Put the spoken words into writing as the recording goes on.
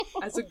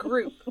As a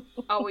group,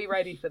 are we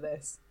ready for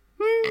this?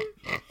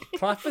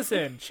 Clap us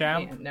in,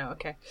 champ. Yeah, no,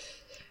 okay.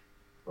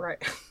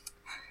 Right.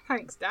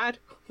 Thanks, Dad.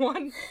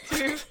 1,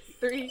 2,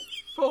 3,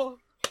 4.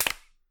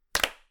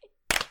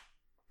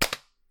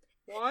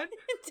 1,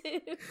 2.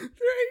 3.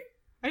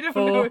 I don't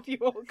 4. know if you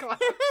all clap.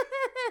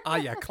 Are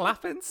you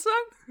clapping, son?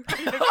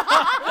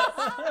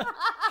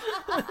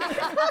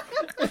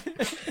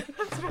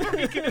 That's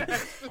very good.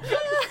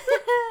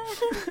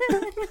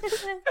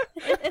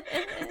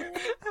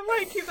 I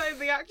might keep that in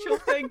the actual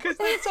thing, because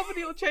then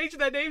somebody will change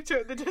their name to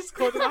it in the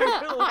Discord and I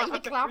will. Are you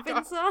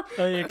clapping, son?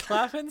 Are you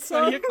clapping, Are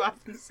son? you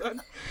clapping,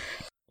 son?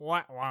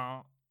 Wah,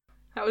 wah.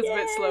 That was a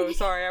bit slow,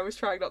 sorry, I was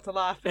trying not to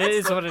laugh. It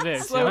is what it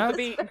is. Slow you at know? the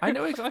beat. I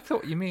know exactly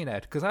what you mean,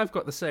 Ed, because I've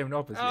got the same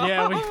knob as you.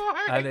 Yeah, we-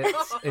 Oh my And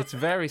it's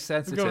very We've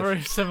sensitive. got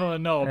very similar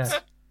knobs.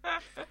 Yeah.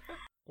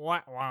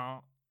 Wah, wah.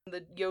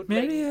 The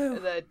yodeling,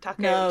 the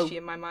Takeishi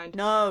in my mind.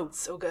 No.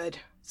 So good.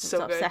 So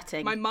It's good.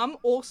 upsetting. My mum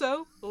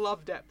also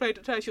loved it. Played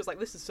it to her. She was like,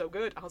 "This is so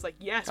good." I was like,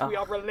 "Yes, we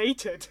are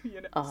related."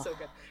 You know, so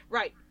good.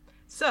 Right.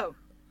 So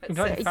I'm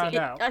glad you found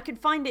out. I could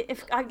find it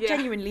if I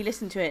genuinely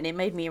listened to it, and it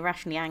made me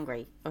irrationally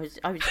angry. I was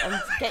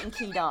getting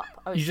keyed up.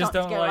 I was You just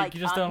starting don't to go like- you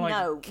just don't like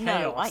no,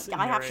 chaos in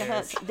I have your to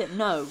ears. hurt.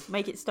 No,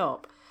 make it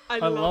stop. I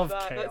love love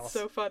that. chaos. That's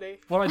so funny.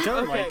 What I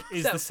don't Okay, like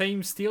is so- the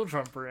same steel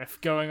drum riff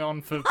going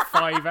on for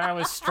 5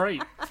 hours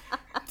straight.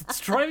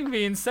 It's driving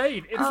me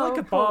insane. It's Oh, like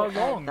a bar poor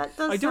Ed. long. That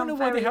does I don't know sound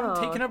why they very haven't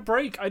hard. taken a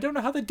break. I don't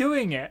know how they're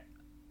doing it.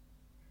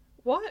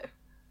 What?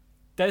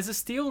 There's a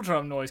steel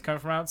drum noise coming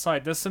from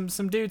outside. There's some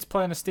dudes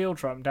playing a steel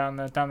drum down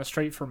the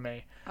street from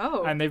me.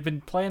 Oh. And they've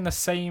been playing the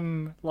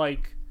same,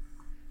 like,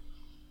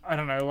 I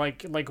don't know,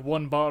 like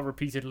one bar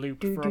repeated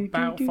loop for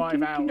about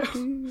 5 hours.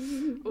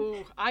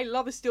 Ooh, I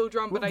love a steel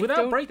drum, but I Without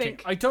don't breaking.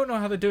 think. I don't know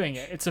how they're doing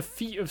it. It's a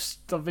feat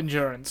of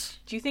endurance.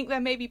 Do you think they're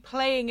maybe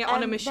playing it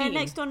on a machine? Their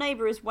next door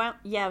neighbour is wound.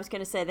 Yeah, I was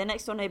going to say their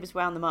next door neighbour's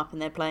wound them up,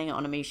 and they're playing it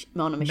on a machine.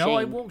 No,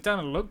 I walked down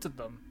and looked at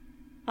them.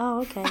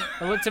 Oh, okay.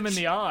 I looked them in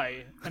the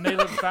eye, and they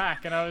looked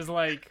back, and I was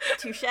like,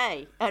 Touche,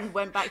 and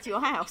went back to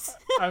your house.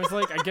 I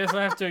guess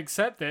I have to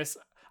accept this.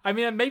 I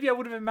mean, maybe I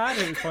would have been mad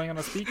if it was playing on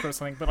a speaker or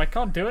something, but I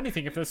can't do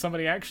anything if there's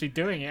somebody actually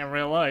doing it in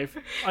real life.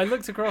 I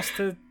looked across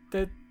to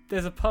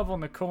there's a pub on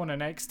the corner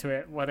next to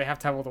it where they have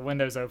to have all the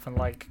windows open,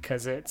 like,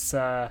 because it's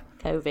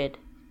COVID.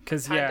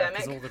 because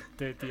Pandemic. all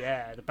the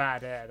air, the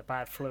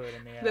bad fluid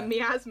in the air. The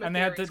miasma and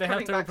they had theory's to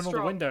coming back open all the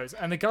strong. windows.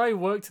 And the guy who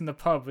worked in the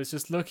pub was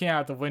just looking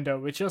out the window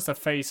with just a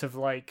face of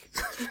like,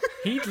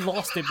 he'd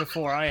lost it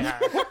before I had.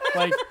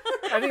 Like,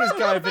 I think this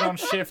guy had been on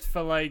shift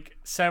for like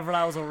several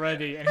hours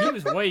already, and he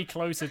was way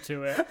closer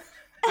to it.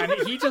 And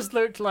he just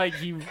looked like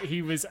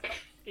he was.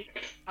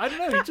 I don't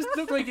know. He just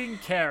looked like he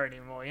didn't care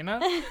anymore. You know,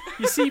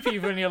 you see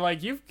people and you're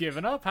like, you've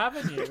given up,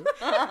 haven't you?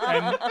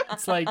 And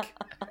it's like,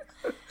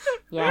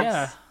 Yes.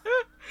 yeah.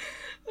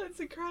 That's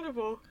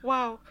incredible.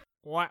 Wow.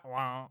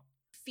 Wow.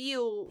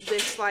 Feel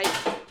this like.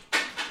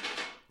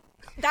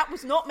 That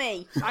was not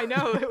me. I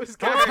know it was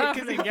Gary. What's 'cause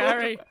happening, he-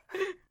 Gary?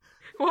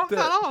 What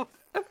fell off?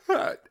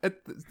 What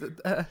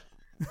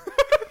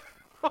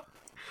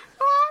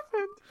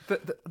happened?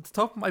 At the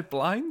top of my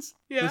blinds,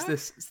 Yeah? there's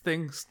this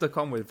thing stuck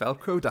on with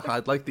Velcro to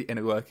hide like the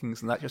inner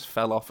workings, and that just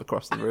fell off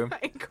across the room.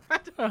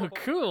 Incredible. Oh,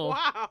 cool.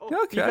 Wow. You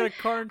got a Okay.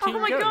 quarantine Oh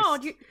my ghost.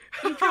 god, you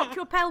dropped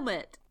your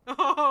pelmet.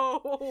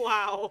 Oh,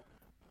 wow.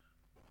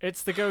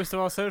 It's the ghost of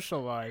our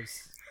social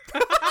lives.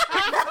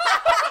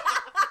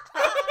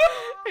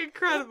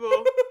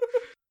 Incredible.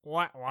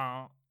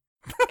 Wow.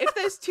 If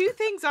there's two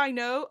things I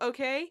know,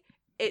 okay,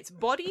 it's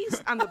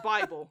bodies and the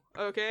Bible,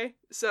 okay?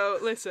 So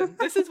listen,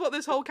 this is what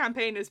this whole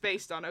campaign is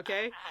based on,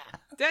 okay?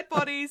 Dead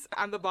bodies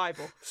and the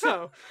Bible.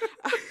 So,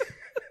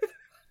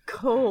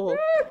 Cool.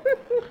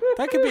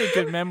 That could be a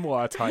good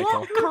memoir title.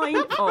 What kind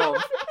of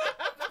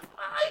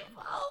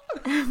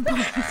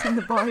bodies in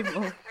the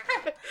Bible?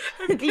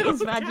 The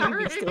Ian's Mad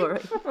Movie story.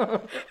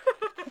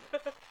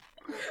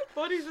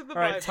 bodies in the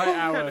All right, Bible. tight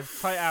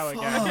hour,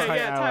 guys. Okay, tight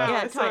yeah, hour.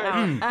 Yeah, sorry.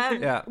 tight out.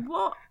 Yeah.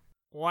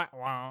 What?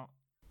 Wow.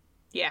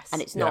 Yes.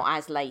 And it's not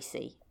as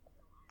lacy.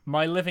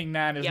 My living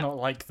nan is Yeah. not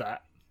like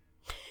that.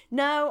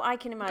 No, I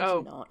can imagine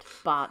Oh. not.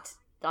 But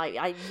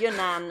your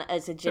nan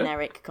as a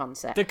generic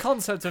concept. The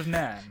concept of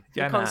nan,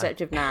 The concept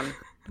of nan.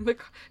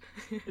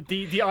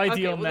 the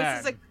ideal well,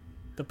 nan, this is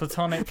the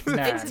platonic It's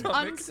nan.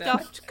 an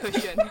unstuffed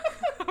cushion.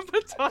 A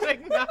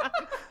platonic man.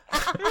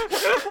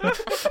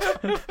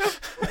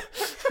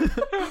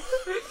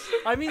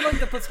 I mean, like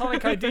the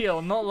platonic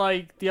ideal, not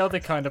like the other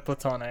kind of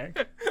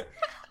platonic.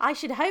 I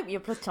should hope you're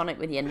platonic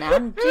with your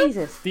nan.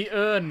 Jesus. The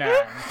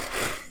nan.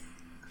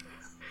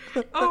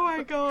 Oh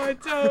my god,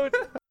 don't.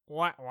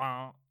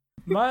 Wow.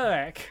 My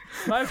leg.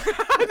 No,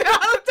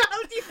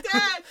 don't you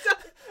dare!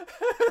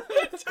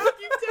 Don't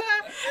you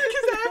dare!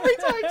 Because every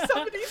time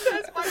somebody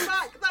says my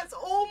back, that's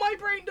all my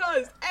brain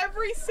does.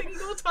 Every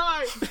single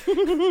time.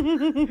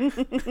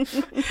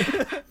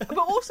 But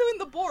also in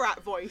the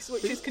Borat voice,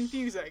 which is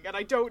confusing, and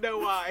I don't know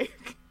why.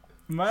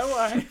 My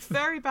wife.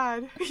 Very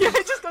bad. Yeah,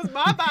 it just goes,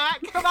 my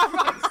back. My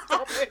back.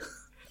 Stop it.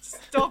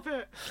 Stop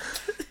it.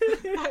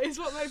 That is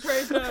what my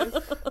brain does.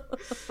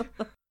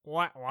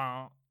 Wah,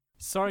 wah.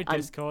 Sorry,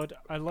 Discord.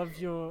 I love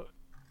your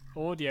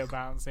audio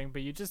bouncing,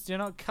 but you're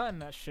not cutting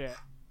that shit.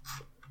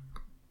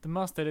 The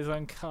mustard is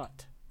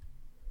uncut.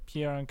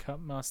 Pure uncut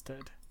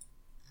mustard.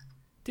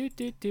 Do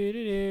do do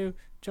do do.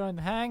 Join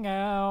the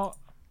hangout.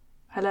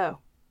 Hello.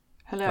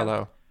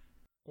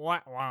 Wah,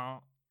 wah.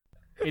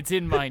 It's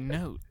in my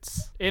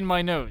notes. In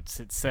my notes,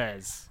 it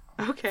says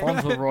Okay.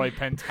 Fauntleroy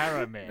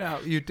Pentaramid. Now,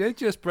 you did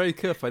just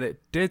break up, and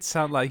it did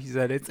sound like you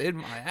said, it's in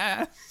my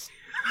ass.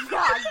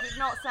 That did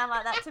not sound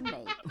like that to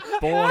me.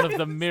 Born of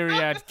the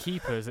myriad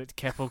keepers at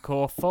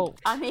Kepelcore Fault.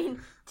 I mean,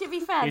 to be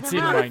fair, It's the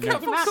in amount my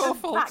of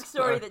notes.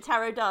 backstory that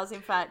Taro does,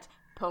 in fact,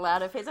 pull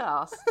out of his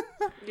ass.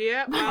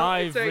 Yeah. Well,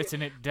 I've so-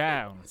 written it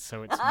down,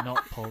 so it's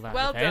not pulled out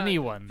Well of done.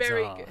 anyone's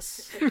Very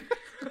arse. good.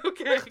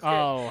 Okay.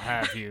 I'll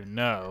have you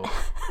know.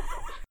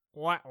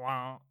 Wah,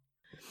 wah.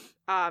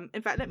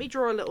 In fact, let me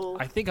draw a little.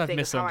 I think I've thing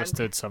of how I'm-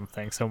 misunderstood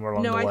something somewhere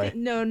along No, the I way.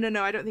 think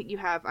no. I don't think you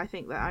have. I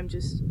think that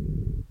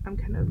I'm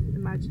kind of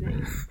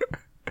imagining.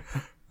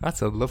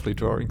 That's a lovely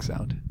drawing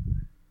sound.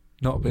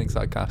 Not being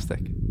sarcastic.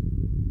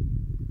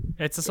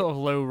 It's a sort of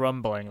low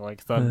rumbling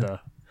like thunder.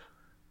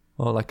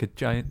 Or like a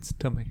giant's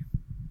tummy.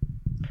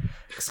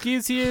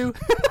 Excuse you.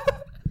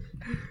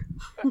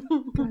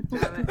 God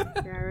damn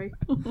it, Gary.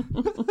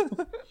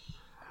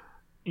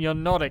 You're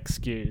not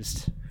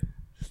excused.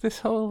 This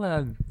whole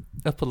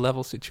upper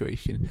level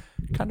situation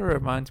kind of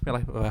reminds me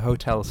like of a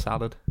hotel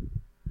salad.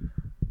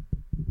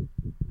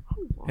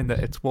 In that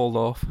it's walled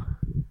off.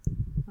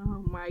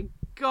 Oh my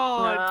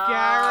God,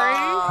 Gary.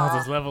 Oh,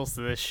 there's levels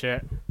to this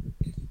shit.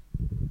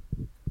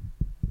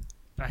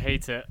 I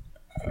hate it.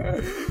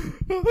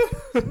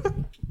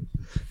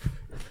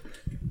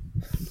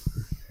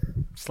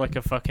 It's like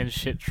a fucking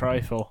shit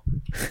trifle.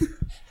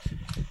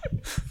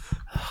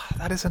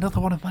 That is another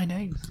one of my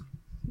names.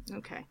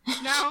 Okay.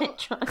 Now,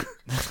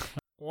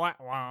 Wah,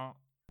 wah.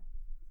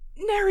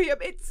 Nerium,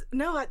 it's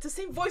no, that's the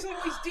same voice I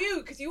always do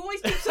because you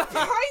always keep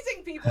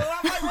surprising people.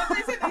 I'm like, what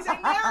is it? They say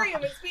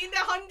Nerium. It's been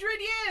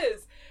 100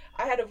 years.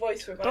 I had a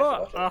voice for it, but I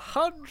Oh, forgot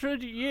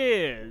 100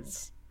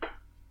 years. it.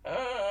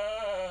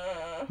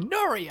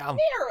 Norium!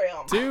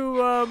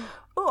 Nerium.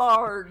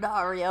 Or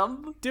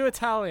Narium. Do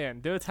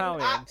Italian. Do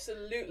Italian.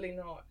 Absolutely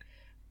not.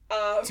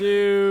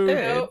 Do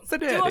No. It's an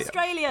Do idiot.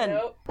 Australian.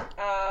 No.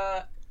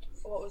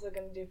 What was I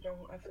going to do from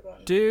I've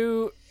forgotten.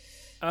 do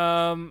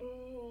Mm,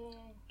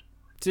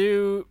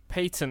 do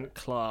patent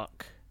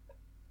clerk.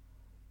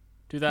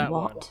 Do that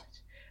one. What?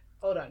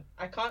 Hold on.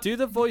 I can't. Do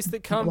the voice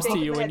that comes to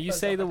Take you the when you headphones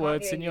say off. the I can't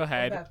words hear in you your on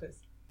head. purpose.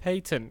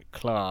 Patent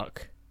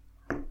clerk.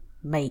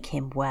 Make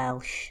him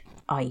Welsh.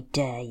 I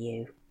dare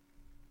you.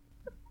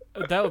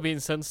 That would be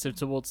insensitive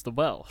towards the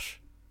Welsh.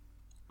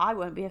 I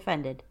won't be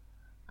offended.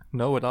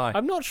 No would I.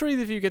 I'm not sure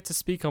either of you get to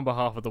speak on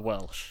behalf of the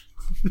Welsh.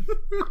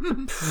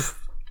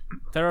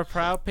 They're a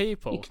proud You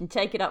people. can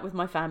take it up with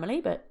my family,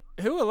 but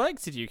Who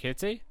elected you,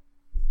 Kitty?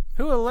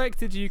 Who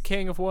elected you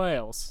King of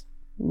Wales?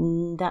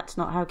 that's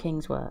not how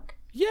kings work.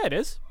 Yeah, it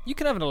is. You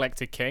can have an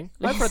elected king.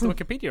 I've read the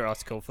Wikipedia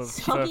article for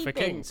Soggy kings.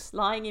 bins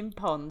lying in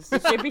ponds,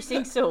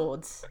 distributing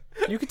swords.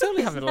 You could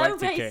totally have an No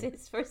elected king.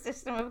 basis for a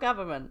system of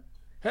government.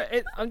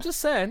 I'm just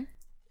saying.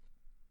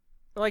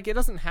 Like, it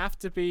doesn't have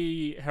to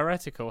be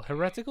heretical.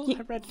 Heretical? You-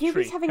 Hereditary. you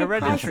was having a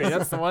Hereditary, crisis.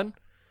 that's the one.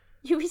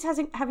 You was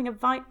having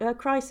a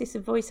crisis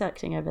of voice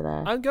acting over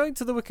there. I'm going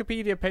to the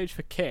Wikipedia page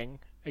for king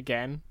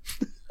again.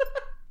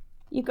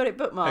 You got it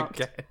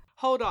bookmarked. Okay.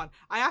 Hold on.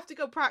 I have to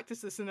go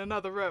practice this in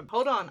another room.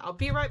 Hold on. I'll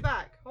be right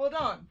back. Hold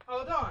on.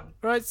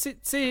 Right, see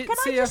Can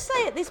I ya. just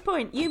say at this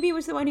point, Yubi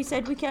was the one who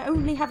said we can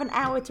only have an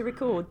hour to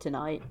record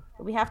tonight.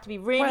 We have to be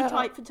really Well-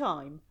 tight for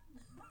time.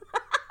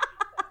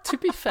 To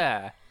be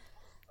fair,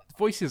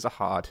 voices are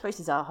hard,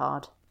 Voices are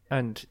hard.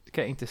 and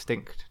getting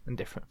distinct and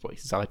different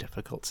voices are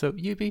difficult. So,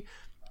 Yubi,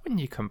 when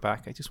you come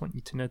back, I just want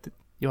you to know that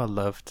you are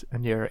loved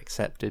and you're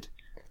accepted,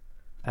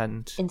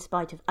 and In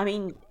spite of,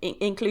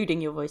 including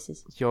your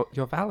voices. you're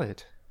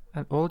valid,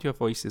 and all your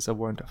voices are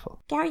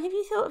wonderful. Gary, have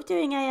you thought of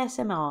doing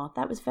ASMR?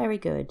 That was very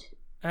good.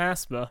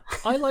 Asthma.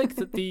 I like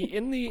that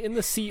in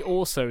the see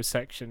also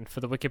section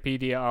for the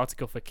Wikipedia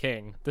article for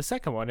king, the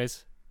second one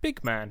is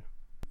big man.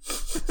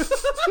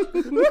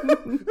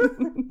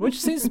 Which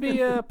seems to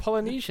be a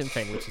Polynesian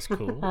thing, which is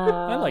cool.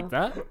 I like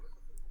that.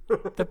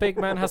 The big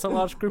man has a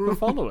large group of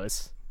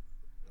followers.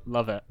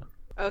 Love it.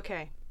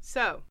 Okay.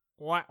 So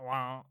Wah,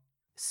 wah.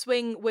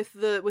 swing with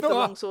the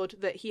longsword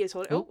that he is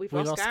holding. Oh, we've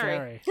we lost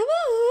Gary.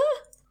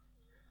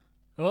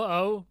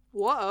 Uh-oh.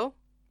 Whoa.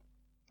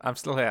 I'm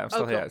still here.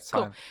 cool, It's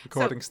cool. fine.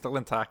 Recording's still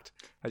intact.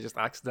 I just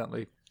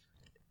accidentally,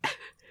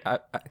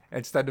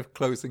 instead of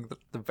closing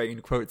the vain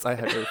quotes I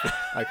had open,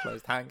 I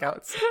closed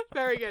Hangouts.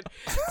 Very good.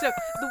 So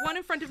the one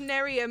in front of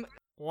Nerium.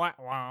 Wah,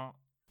 wah.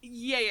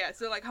 Yeah.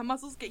 So like her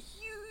muscles get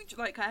huge,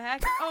 like her hair.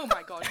 Oh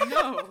my god,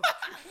 no.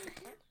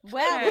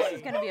 Well, Hey, this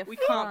is going to be a we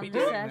can't fun be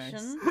doing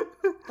session.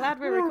 Glad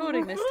we're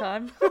recording this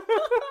time.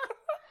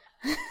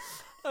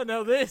 And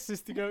now this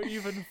is to go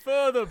even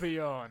further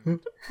beyond.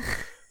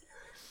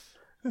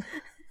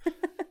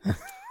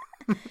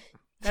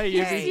 Hey,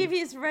 Hey.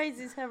 Mischievous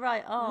raises her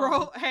right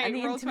arm. And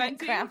the roll internet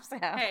 20. craps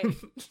out. Hey,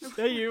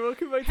 Hey, you.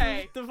 Welcome back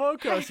Hey. to the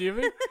podcast,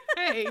 Yubi.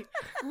 hey,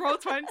 roll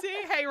 20.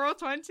 Hey, roll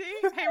 20.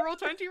 Hey, roll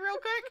 20 real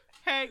quick.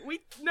 Hey,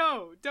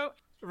 don't.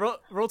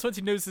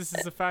 Roll20 knows this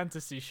is a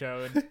fantasy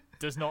show and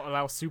does not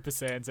allow Super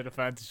Saiyans in a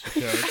fantasy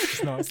show.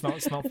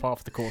 It's not part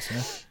of the course, you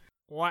know.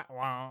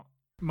 Wow.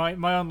 My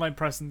online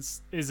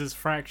presence is as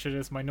fractured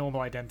as my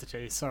normal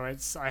identity, so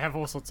I have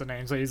all sorts of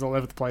names I use all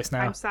over the place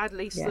now. I'm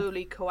sadly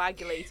slowly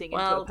coagulating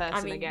into a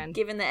person again.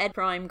 Given that Ed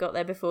Prime got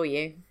there before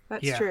you.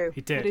 That's Yeah, true. he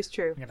did. That is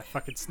true. I'm gonna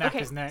fucking snap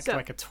his neck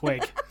like a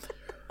twig.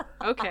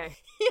 Okay.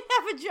 You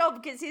have a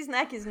job because his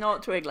neck is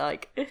not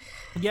twig-like.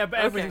 Yeah, but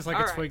everything's like a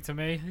alright. twig to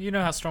me. You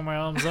know how strong my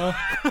arms are.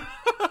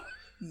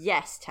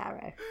 Yes,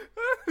 Taro.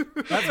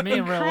 That's me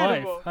in real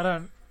Incredible.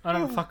 life. I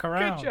don't fuck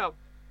around. Good job.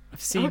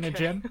 I've seen a Okay.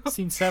 gym.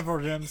 Seen several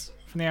gyms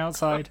from the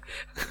outside.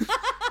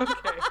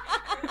 Okay.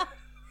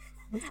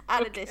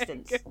 At a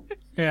distance.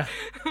 Yeah.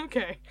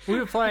 Okay. We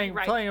were playing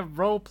Right. a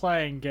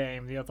role-playing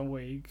game the other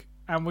week,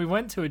 and we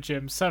went to a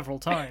gym several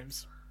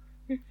times.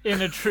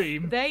 In a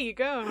dream. There you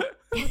go.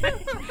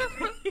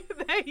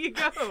 There you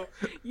go.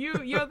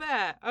 You're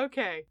there.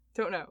 Okay.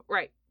 Don't know.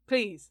 Right.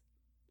 Please.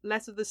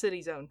 Less of the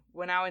silly zone.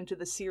 We're now into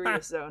the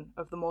serious zone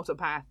of the mortal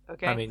path.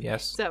 Okay. I mean,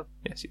 yes. So.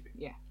 Yes,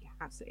 Yeah.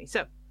 Absolutely.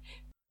 So.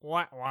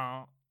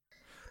 Wow.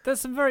 There's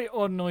some very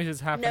odd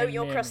noises happening. Know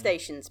your near me.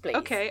 crustaceans, please.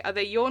 Okay. Are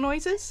they your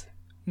noises?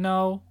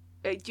 No.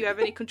 Do you have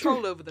any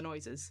control over the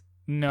noises?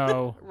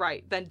 No.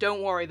 Right. Then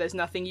don't worry. There's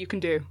nothing you can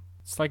do.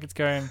 It's like it's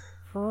going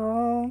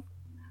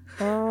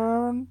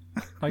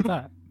like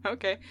that.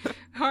 Okay.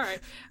 All right.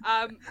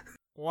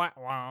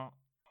 Wow.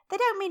 They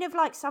don't mean of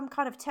like some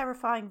kind of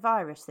terrifying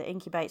virus that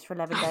incubates for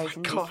 11 days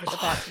and is God.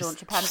 about to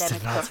launch a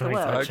pandemic Just across the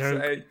about to world.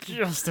 make that joke.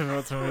 Just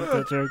about to make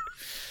that joke.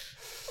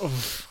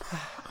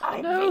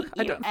 I No, beat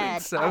I you, don't think Ed.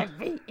 so. I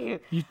beat you.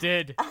 You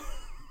did.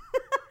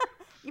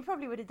 You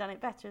probably would have done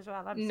it better as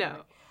well. I'm No.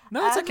 sorry.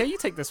 No, it's okay. You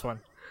take this one.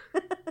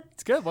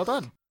 It's good. Well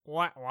done.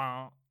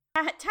 Wow.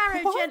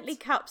 Taro What? gently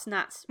cups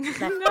Nat's left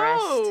breast.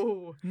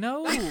 No.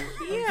 No.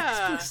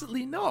 Yeah.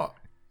 explicitly not.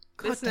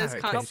 God Listeners damn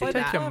it, can't Casey, see take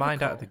that. your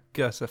mind out of the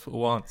gutter for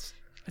once.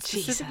 I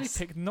specifically Jesus.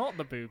 picked not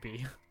the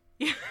boobie.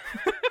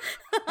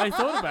 I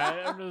thought about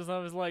it and I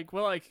was like,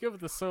 well, I could go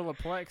with the solar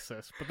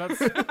plexus, but that's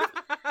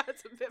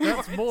That's a bit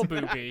that's more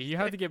intense. booby. You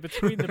have to get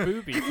between the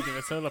booby to do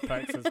a solar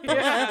plexus. But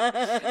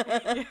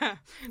Yeah.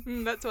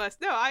 That's worse.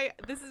 No,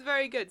 this is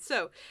very good.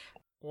 So,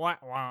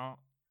 wow.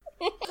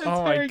 that's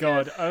Oh my very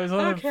god, good. I was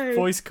on Okay. a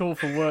voice call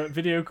for work,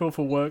 video call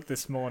for work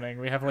this morning.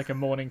 We have like a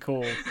morning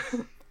call.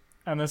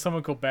 And there's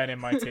someone called Ben in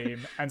my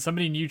team, and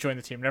somebody new joined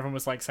the team, and everyone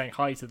was like saying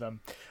hi to them.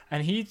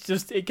 And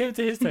it came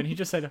to his turn, he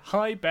just said,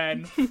 "Hi,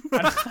 Ben."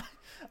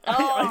 And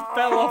I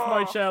fell off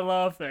my chair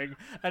laughing,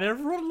 and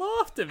everyone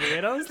laughed at me,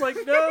 and I was like,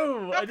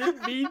 no, I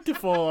didn't mean to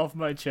fall off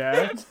my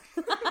chair.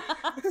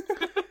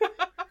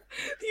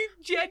 You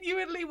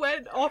genuinely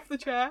went off the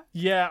chair.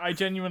 Yeah, I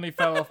genuinely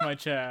fell off my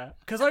chair.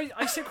 Because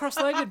I sit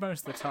cross-legged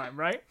most of the time,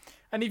 right?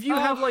 And if you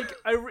have, like,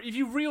 if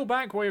you reel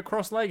back while you're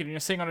cross-legged and you're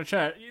sitting on a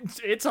chair,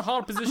 it's a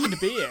hard position to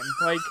be in.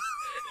 Like,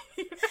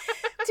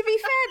 To be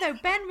fair, though,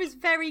 Ben was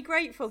very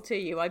grateful to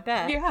you, I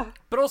bet. Yeah.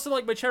 but also,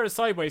 like, my chair is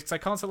sideways because I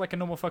can't sit like a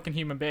normal fucking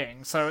human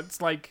being. So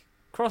it's, like,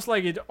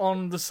 cross-legged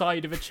on the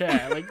side of a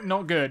chair. Like,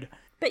 not good.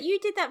 But you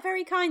did that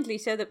very kindly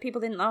so that people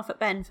didn't laugh at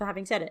Ben for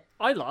having said it.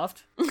 I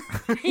laughed.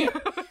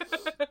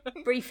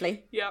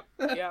 Briefly. Yep.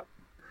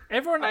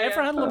 Everyone had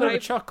a little bit of a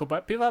chuckle,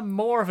 but people had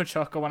more of a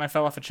chuckle when I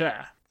fell off a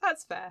chair.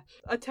 That's fair.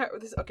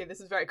 This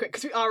is very quick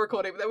because we are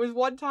recording. But there was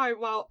one time,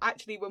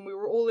 when we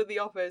were all in the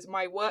office,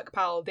 my work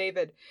pal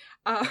David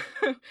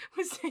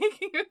was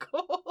taking a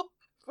call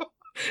for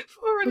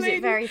a Was lady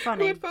it very who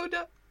funny? had phoned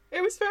up.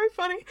 It was very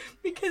funny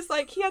because,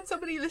 like, he had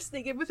somebody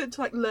listening in with him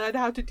to, like, learn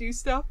how to do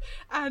stuff.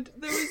 And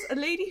there was a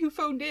lady who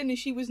phoned in and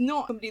she was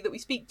not somebody that we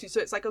speak to. So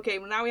it's like, okay,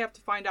 well, now we have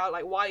to find out,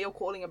 like, why you're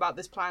calling about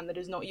this plan that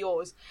is not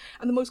yours.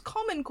 And the most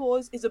common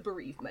cause is a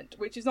bereavement,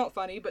 which is not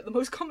funny, but the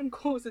most common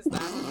cause is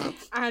that.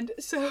 And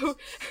so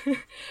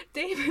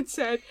David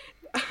said,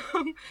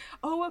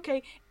 oh,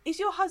 okay, is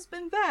your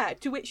husband there?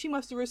 To which she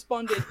must have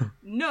responded,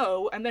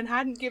 no, and then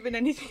hadn't given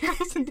anything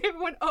else. And David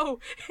went, oh,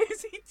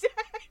 is he dead?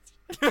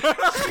 She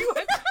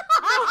went,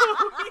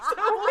 no, he's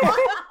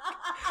alive.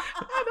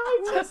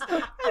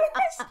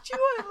 And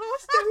Stuart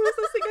lost it. Who was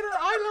listening? And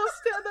I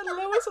lost it. And then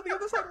Lois on the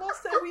other side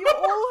lost it. And we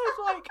all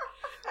had, like,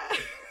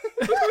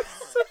 it was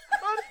so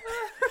funny.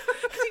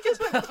 Because he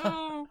just went,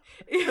 oh,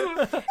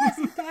 is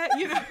he dead?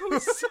 You know, it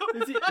was so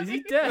Is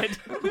he dead?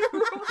 We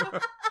were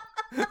all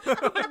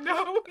like,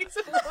 no, he's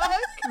at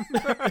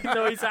work.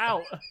 No, he's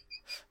out.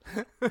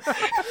 So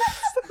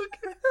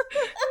good.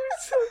 It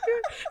was so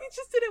good. He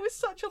just did it with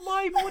such a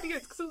live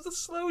audience because it was a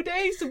slow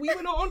day, so we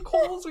were not on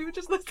calls. We were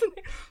just listening.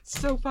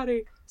 So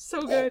funny.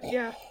 So good.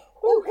 Yeah.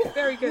 Woo,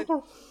 very good.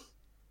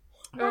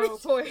 Oh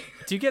boy.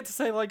 Do you get to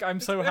say, like, I'm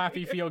so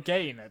happy for your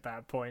gain at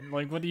that point?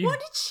 Like, what do you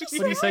She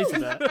what do you say to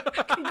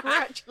that?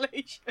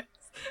 Congratulations.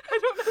 I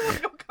don't know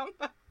what your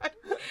comeback.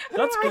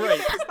 That's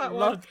great. That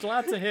one.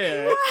 Glad to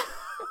hear it.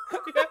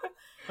 Yeah.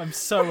 I'm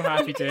so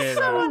happy to hear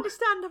So that.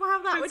 understandable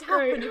how that would That's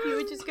happen great. if you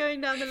were just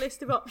going down the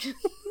list of options.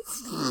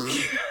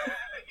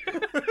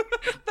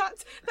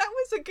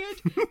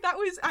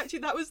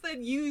 That was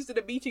then used in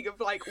a meeting of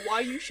like why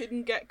you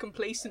shouldn't get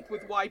complacent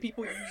with why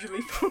people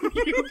usually phone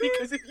you,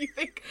 because if you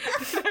think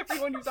that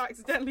everyone who's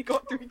accidentally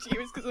got through to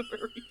you is because of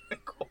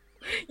bereavement call,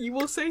 you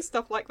will say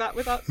stuff like that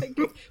without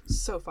thinking.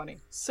 So funny,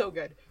 so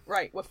good.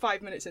 Right, we're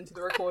 5 minutes into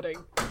the recording.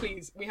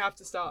 Please, we have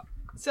to start.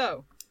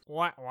 So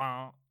Wah,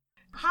 wah.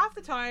 half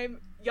the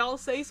time y'all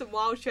say some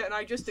wild shit and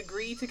I just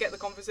agree to get the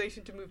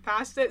conversation to move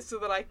past it so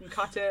that I can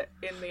cut it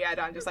in the edit.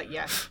 I'm just like,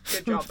 yes,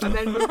 good job, and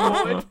then move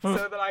forward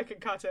so that I can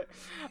cut it.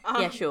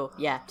 Yeah, sure.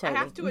 Yeah, totally. I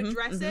have to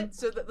address it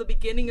so that the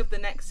beginning of the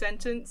next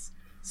sentence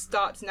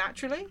starts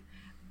naturally,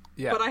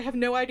 Yeah. but I have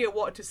no idea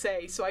what to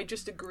say, so I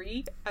just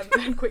agree and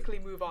then quickly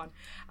move on.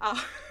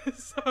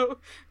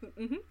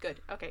 Good.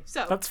 Okay,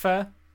 so That's fair.